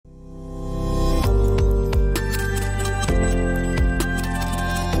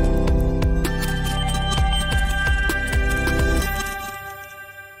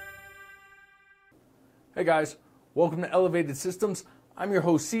Hey guys, welcome to Elevated Systems. I'm your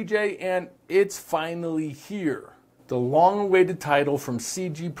host CJ, and it's finally here. The long-awaited title from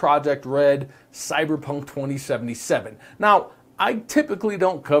CG Projekt Red, Cyberpunk 2077. Now, I typically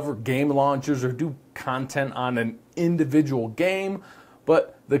don't cover game launches or do content on an individual game,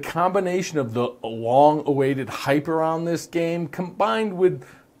 but the combination of the long-awaited hype around this game combined with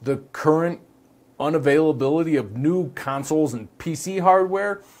the current unavailability of new consoles and PC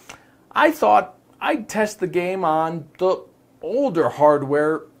hardware, I thought I'd test the game on the older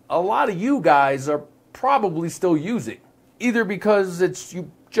hardware a lot of you guys are probably still using. Either because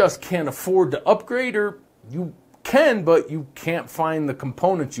you just can't afford to upgrade, or you can but you can't find the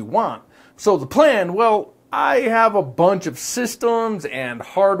components you want. So the plan, well, I have a bunch of systems and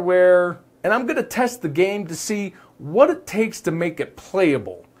hardware, and I'm going to test the game to see what it takes to make it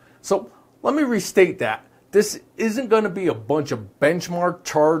playable. So let me restate that. This isn't going to be a bunch of benchmark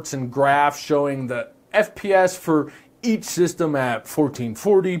charts and graphs showing the FPS for each system at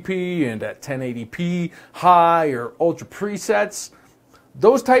 1440p and at 1080p high or ultra presets.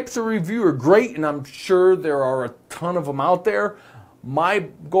 Those types of review are great, and I'm sure there are a ton of them out there. My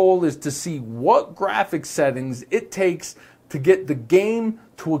goal is to see what graphic settings it takes to get the game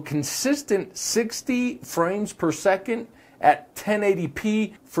to a consistent 60 frames per second at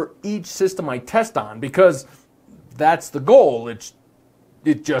 1080p for each system I test on, because that's the goal. It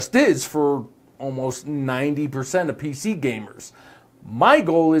just is for almost 90% of PC gamers. My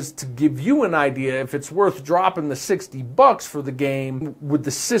goal is to give you an idea if it's worth dropping the $60 for the game with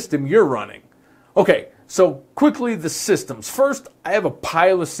the system you're running. Okay, so quickly the systems. First, I have a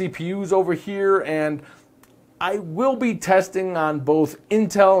pile of CPUs over here, and I will be testing on both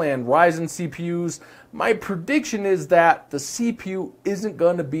Intel and Ryzen CPUs. My prediction is that the CPU isn't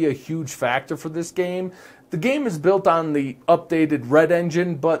going to be a huge factor for this game. The game is built on the updated Red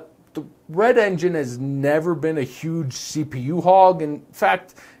engine, but the Red engine has never been a huge CPU hog. In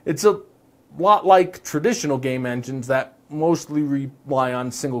fact, it's a lot like traditional game engines that mostly rely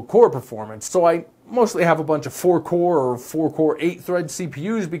on single core performance. So I mostly have a bunch of 4-core or 4-core 8-thread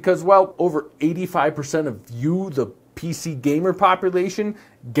CPUs because, well, over 85% of you, the PC gamer population,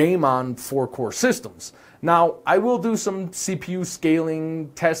 game on 4-core systems. Now, I will do some CPU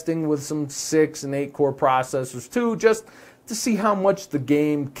scaling testing with some 6 and 8-core processors too, just to see how much the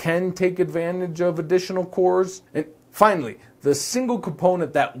game can take advantage of additional cores. And finally, the single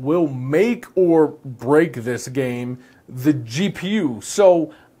component that will make or break this game, the GPU.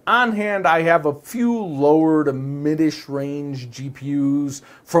 So on hand, I have a few lower to mid-ish range GPUs,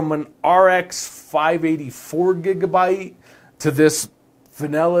 from an RX 584 gigabyte to this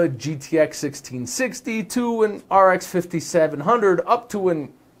vanilla GTX 1660 to an RX 5700 up to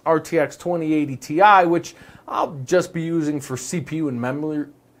an RTX 2080 Ti, which I'll just be using for CPU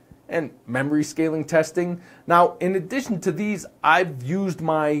and memory scaling testing. Now, in addition to these, I've used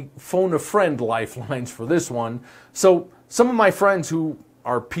my phone a friend lifelines for this one. So some of my friends who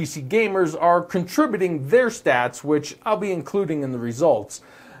are PC gamers are contributing their stats, which I'll be including in the results.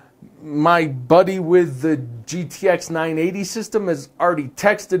 My buddy with the GTX 980 system has already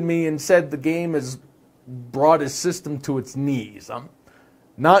texted me and said the game has brought his system to its knees. I'm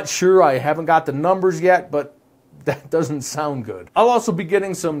not sure, I haven't got the numbers yet, but that doesn't sound good. I'll also be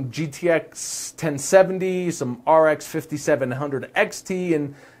getting some GTX 1070, some RX 5700 XT,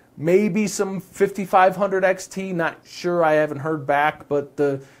 and maybe some 5500 XT, not sure, I haven't heard back, but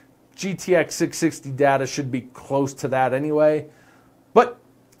the GTX 660 data should be close to that anyway. But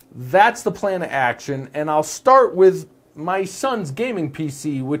that's the plan of action, and I'll start with my son's gaming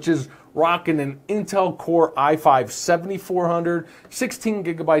PC, which is rocking an Intel Core i5 7400, 16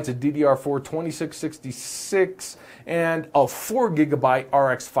 gigabytes of DDR4 2666, and a 4 gigabyte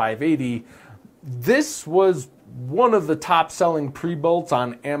RX 580. This was one of the top-selling pre-builts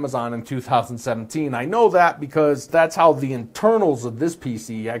on Amazon in 2017. I know that because that's how the internals of this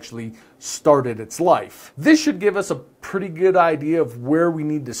PC actually started its life. This should give us a pretty good idea of where we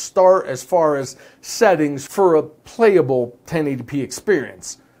need to start as far as settings for a playable 1080p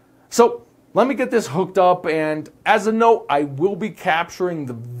experience. So let me get this hooked up, and as a note, I will be capturing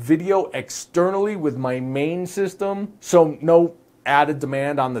the video externally with my main system, so no added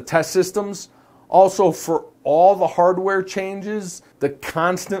demand on the test systems. Also, for all the hardware changes, the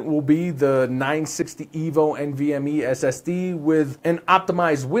constant will be the 960 EVO NVMe SSD with an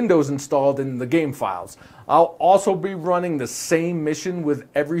optimized Windows installed in the game files. I'll also be running the same mission with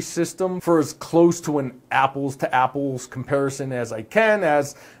every system for as close to an apples-to-apples comparison as I can,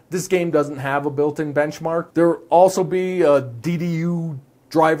 as this game doesn't have a built-in benchmark. There will also be a DDU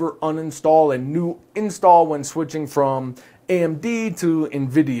driver uninstall and new install when switching from AMD to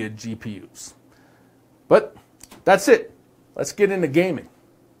NVIDIA GPUs. But that's it. Let's get into gaming.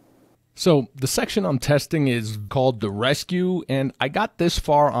 So the section I'm testing is called the Rescue, and I got this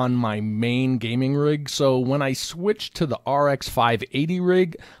far on my main gaming rig. So when I switched to the RX 580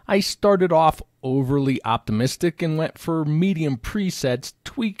 rig, I started off overly optimistic and went for medium presets,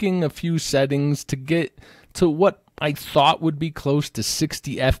 tweaking a few settings to get to what I thought would be close to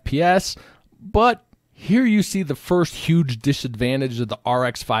 60 FPS. But here you see the first huge disadvantage of the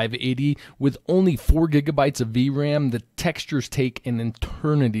RX 580. With only 4 gigabytes of VRAM, the textures take an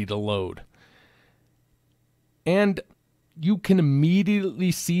eternity to load. And you can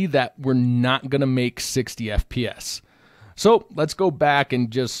immediately see that we're not going to make 60 FPS. So let's go back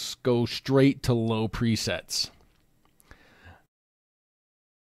and just go straight to low presets.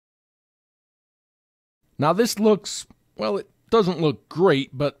 Now this looks, well, it doesn't look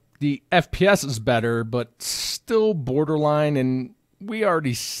great, but the FPS is better, but still borderline, and we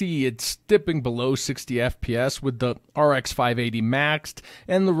already see it's dipping below 60 FPS with the RX 580 maxed,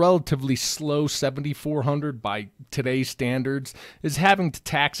 and the relatively slow 7400 by today's standards is having to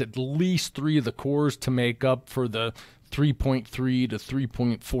tax at least 3 of the cores to make up for the 3.3 to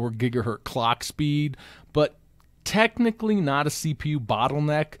 3.4 gigahertz clock speed, but technically not a CPU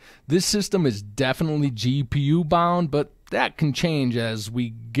bottleneck. This system is definitely GPU bound, but that can change as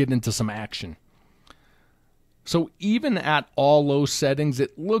we get into some action. So even at all low settings,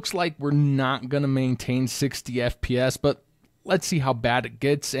 it looks like we're not going to maintain 60 FPS, but let's see how bad it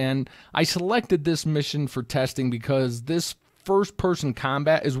gets. And I selected this mission for testing because this first-person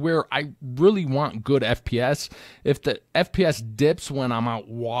combat is where I really want good FPS. If the FPS dips when I'm out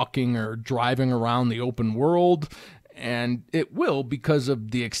walking or driving around the open world, and it will because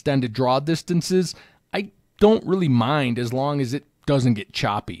of the extended draw distances, I don't really mind as long as it doesn't get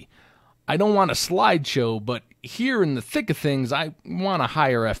choppy. I don't want a slideshow, but here in the thick of things, I want a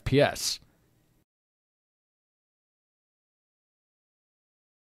higher FPS.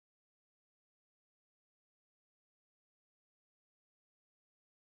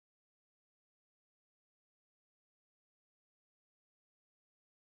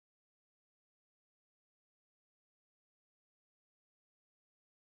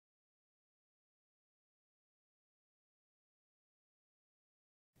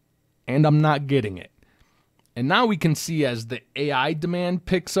 And I'm not getting it. And now we can see as the AI demand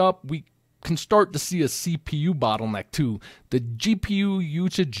picks up, we can start to see a CPU bottleneck too. The GPU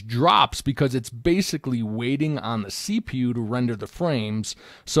usage drops because it's basically waiting on the CPU to render the frames,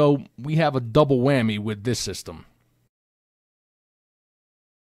 so we have a double whammy with this system.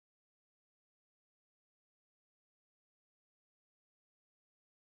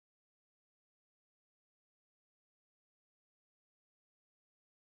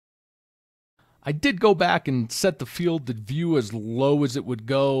 I did go back and set the field of view as low as it would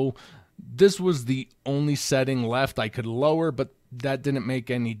go. This was the only setting left I could lower, but that didn't make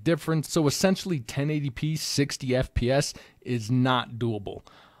any difference. So essentially 1080p 60 FPS is not doable.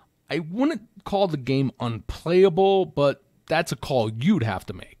 I wouldn't call the game unplayable, but that's a call you'd have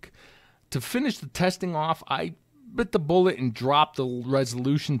to make. To finish the testing off, I bit the bullet and dropped the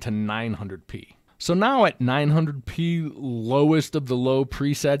resolution to 900p. So now at 900p, lowest of the low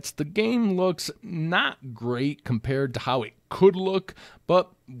presets, the game looks not great compared to how it could look,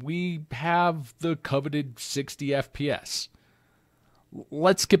 but we have the coveted 60 FPS.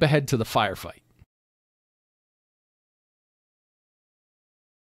 Let's skip ahead to the firefight.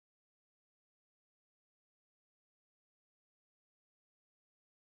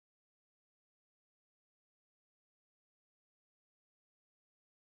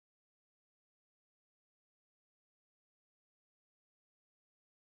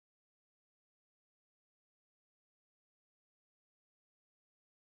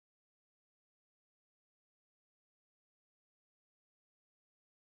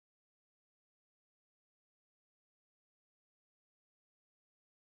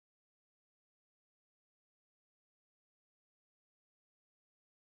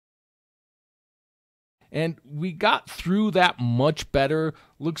 And we got through that much better.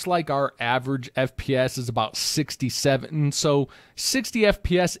 Looks like our average FPS is about 67. So 60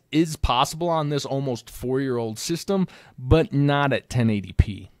 FPS is possible on this almost 4-year-old system, but not at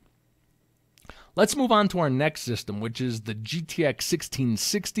 1080p. Let's move on to our next system, which is the GTX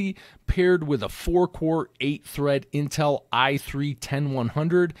 1660 paired with a 4-core, 8-thread Intel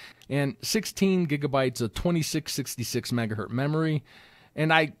i3-10100 and 16 gigabytes of 2666 megahertz memory.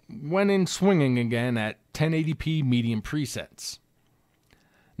 And I went in swinging again at 1080p medium presets.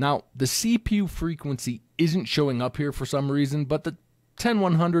 Now, the CPU frequency isn't showing up here for some reason, but the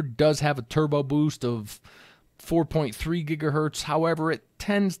 10100 does have a turbo boost of 4.3 gigahertz. However, it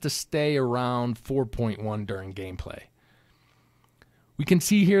tends to stay around 4.1 during gameplay. We can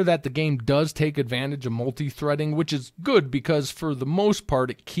see here that the game does take advantage of multi-threading, which is good because for the most part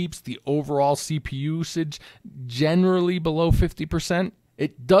it keeps the overall CPU usage generally below 50%.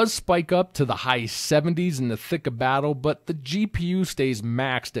 It does spike up to the high 70s in the thick of battle, but the GPU stays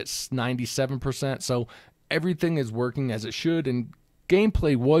maxed at 97%, so everything is working as it should, and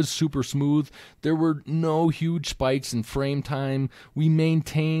gameplay was super smooth. There were no huge spikes in frame time. We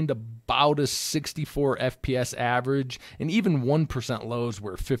maintained about a 64 FPS average, and even 1% lows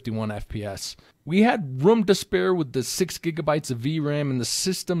were 51 FPS. We had room to spare with the 6 gigabytes of VRAM, and the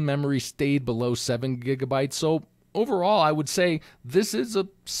system memory stayed below 7 gigabytes, so overall I would say this is a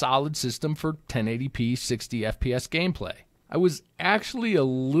solid system for 1080p 60 FPS gameplay. I was actually a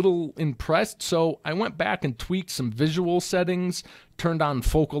little impressed, so I went back and tweaked some visual settings, turned on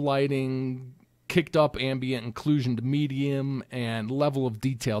focal lighting, kicked up ambient occlusion to medium, and level of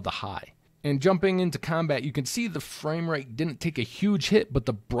detail to high. And jumping into combat, you can see the frame rate didn't take a huge hit, but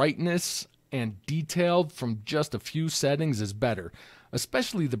the brightness and detail from just a few settings is better.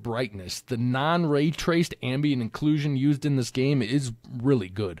 Especially the brightness. The non-ray traced ambient occlusion used in this game is really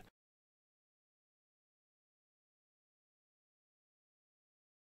good.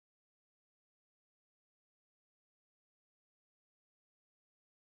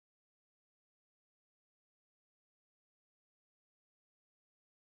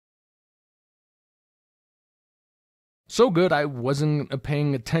 So good I wasn't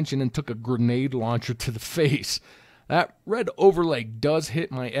paying attention and took a grenade launcher to the face. That red overlay does hit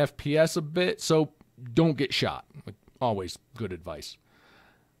my FPS a bit, so don't get shot. Always good advice.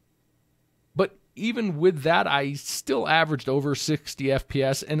 But even with that, I still averaged over 60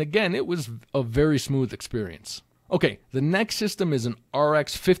 FPS, and again, it was a very smooth experience. Okay, the next system is an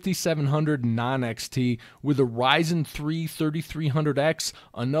RX 5700 non-XT with a Ryzen 3 3300X,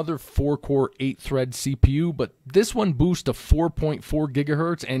 another 4-core 8-thread CPU, but this one boosts to 4.4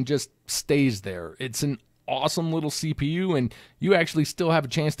 gigahertz and just stays there. It's an awesome little CPU, and you actually still have a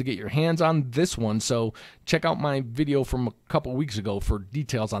chance to get your hands on this one, so check out my video from a couple weeks ago for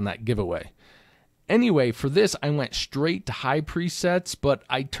details on that giveaway. Anyway, for this, I went straight to high presets, but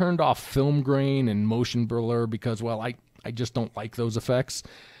I turned off film grain and motion blur because, well, I just don't like those effects.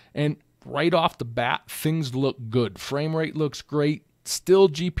 And right off the bat, things look good. Frame rate looks great, still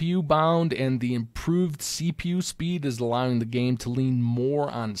GPU bound, and the improved CPU speed is allowing the game to lean more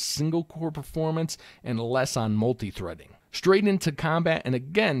on single-core performance and less on multi-threading. Straight into combat, and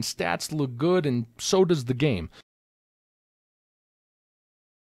again, stats look good, and so does the game.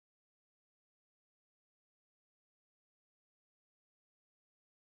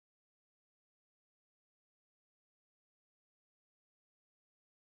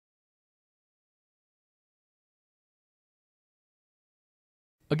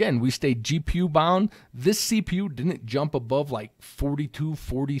 Again, we stayed GPU bound. This CPU didn't jump above like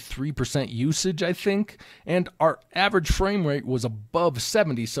 42-43% usage, I think, and our average frame rate was above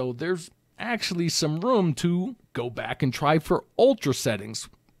 70, so there's actually some room to go back and try for ultra settings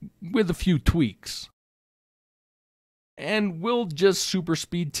with a few tweaks. And we'll just super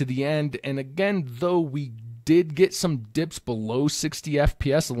speed to the end, and again, though we did get some dips below 60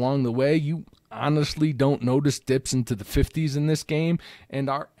 FPS along the way, you honestly don't notice dips into the 50s in this game, and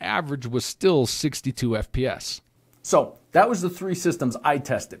our average was still 62 FPS. So, that was the 3 systems I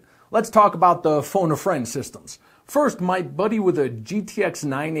tested. Let's talk about the phone a friend systems. First, my buddy with a GTX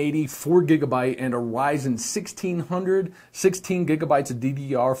 980 4GB and a Ryzen 1600 16GB of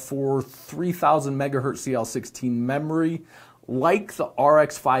DDR4 3000 MHz CL16 memory, like the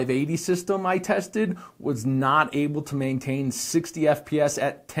RX 580 system I tested, was not able to maintain 60 FPS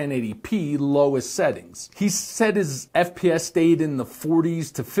at 1080p lowest settings. He said his FPS stayed in the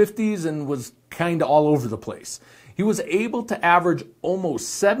 40s to 50s and was kinda all over the place. He was able to average almost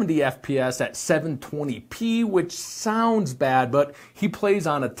 70 FPS at 720p, which sounds bad, but he plays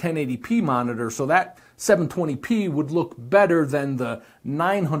on a 1080p monitor, so that 720p would look better than the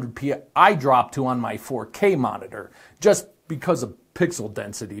 900p I dropped to on my 4K monitor, just because of pixel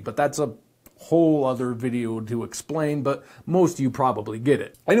density, but that's a whole other video to explain, but most of you probably get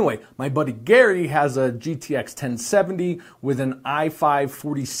it. Anyway, my buddy Gary has a GTX 1070 with an i5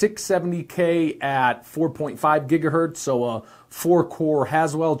 4670K at 4.5 gigahertz, so a 4-core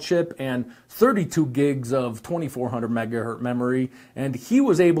Haswell chip and 32 gigs of 2400 megahertz memory, and he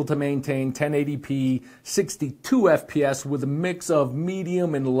was able to maintain 1080p 62 FPS with a mix of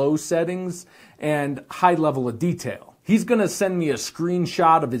medium and low settings and high level of detail. He's going to send me a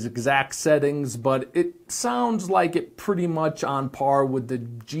screenshot of his exact settings, but it sounds like it pretty much on par with the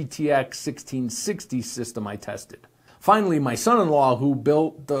GTX 1660 system I tested. Finally, my son-in-law, who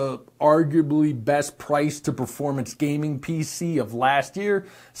built the arguably best price to performance gaming PC of last year,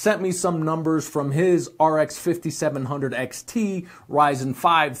 sent me some numbers from his RX 5700 XT Ryzen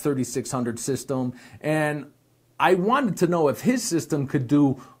 5 3600 system, and I wanted to know if his system could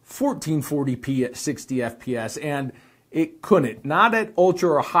do 1440p at 60 FPS, and it couldn't. Not at ultra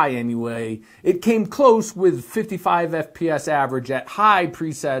or high anyway. It came close with 55 FPS average at high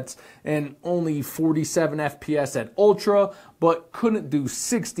presets and only 47 FPS at ultra, but couldn't do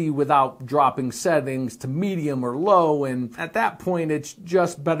 60 without dropping settings to medium or low, and at that point it's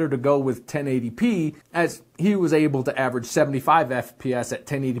just better to go with 1080p, as he was able to average 75 FPS at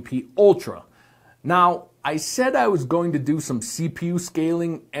 1080p ultra. Now, I said I was going to do some CPU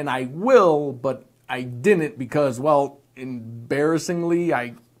scaling, and I will, but I didn't because, well, embarrassingly,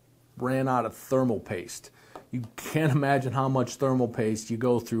 I ran out of thermal paste. You can't imagine how much thermal paste you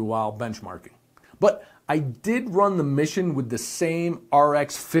go through while benchmarking. But I did run the mission with the same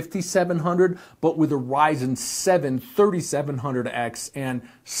RX 5700, but with a Ryzen 7 3700X and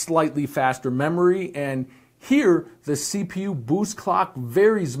slightly faster memory, and here, the CPU boost clock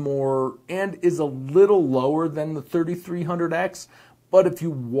varies more and is a little lower than the 3300X, but if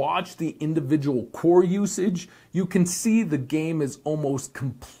you watch the individual core usage, you can see the game is almost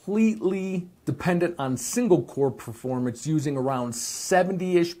completely dependent on single core performance, using around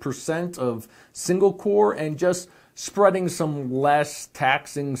 70-ish% of single core and just spreading some less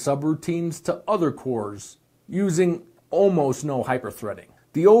taxing subroutines to other cores, using almost no hyperthreading.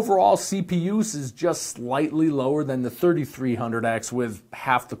 The overall CPU use is just slightly lower than the 3300X with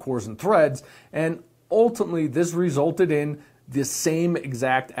half the cores and threads, and ultimately this resulted in the same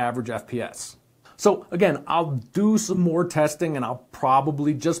exact average FPS. So again, I'll do some more testing and I'll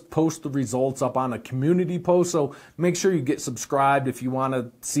probably just post the results up on a community post, so make sure you get subscribed if you want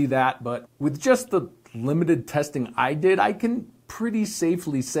to see that. But with just the limited testing I did, I can pretty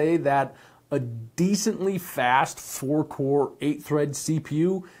safely say that a decently fast 4-core, 8-thread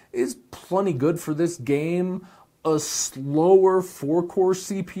CPU is plenty good for this game. A slower 4-core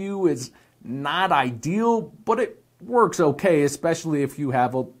CPU is not ideal, but it works okay, especially if you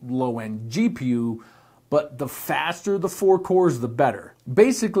have a low-end GPU, but the faster the 4 cores, the better.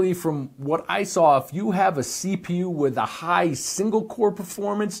 Basically, from what I saw, if you have a CPU with a high single-core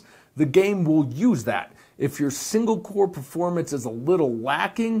performance, the game will use that. If your single-core performance is a little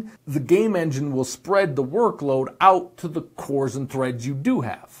lacking, the game engine will spread the workload out to the cores and threads you do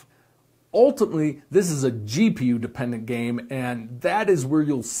have. Ultimately, this is a GPU-dependent game, and that is where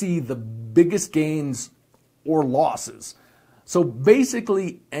you'll see the biggest gains or losses. So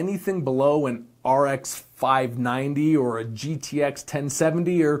basically, anything below an RX 590 or a GTX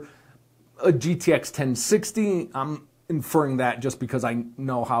 1070 or a GTX 1060, I'm inferring that just because I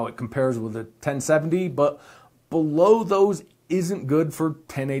know how it compares with a 1070, but below those isn't good for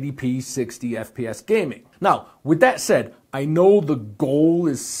 1080p 60 FPS gaming. Now, with that said, I know the goal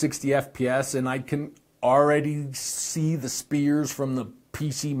is 60 FPS, and I can already see the spears from the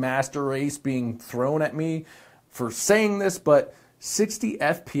PC Master Race being thrown at me for saying this, but 60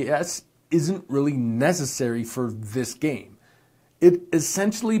 FPS isn't really necessary for this game. It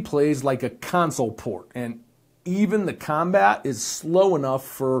essentially plays like a console port, and even the combat is slow enough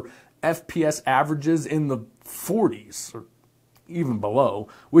for FPS averages in the 40s, or even below,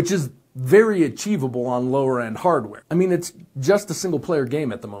 which is very achievable on lower end hardware. I mean, it's just a single player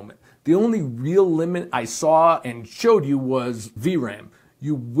game at the moment. The only real limit I saw and showed you was VRAM.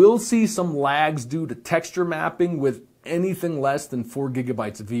 You will see some lags due to texture mapping with anything less than 4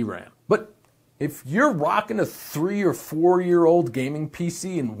 gigabytes of VRAM. But if you're rocking a 3 or 4 year old gaming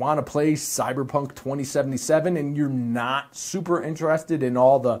PC and want to play Cyberpunk 2077 and you're not super interested in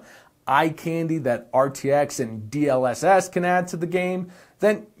all the eye candy that RTX and DLSS can add to the game,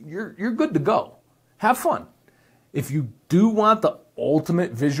 then you're good to go. Have fun. If you do want the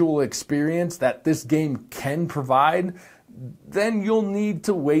ultimate visual experience that this game can provide, then you'll need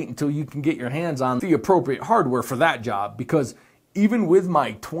to wait until you can get your hands on the appropriate hardware for that job, because even with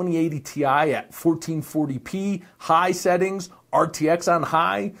my 2080 Ti at 1440p, high settings, RTX on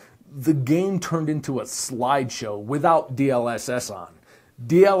high, the game turned into a slideshow without DLSS on.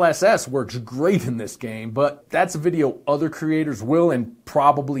 DLSS works great in this game, but that's a video other creators will and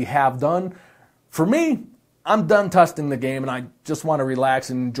probably have done. For me, I'm done testing the game and I just want to relax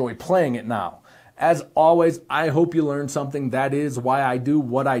and enjoy playing it now. As always, I hope you learned something. That is why I do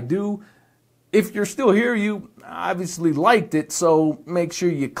what I do. If you're still here, you obviously liked it, so make sure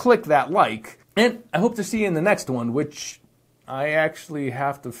you click that like. And I hope to see you in the next one, which I actually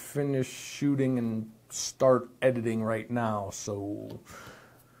have to finish shooting and start editing right now, so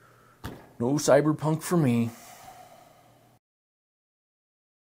no Cyberpunk for me.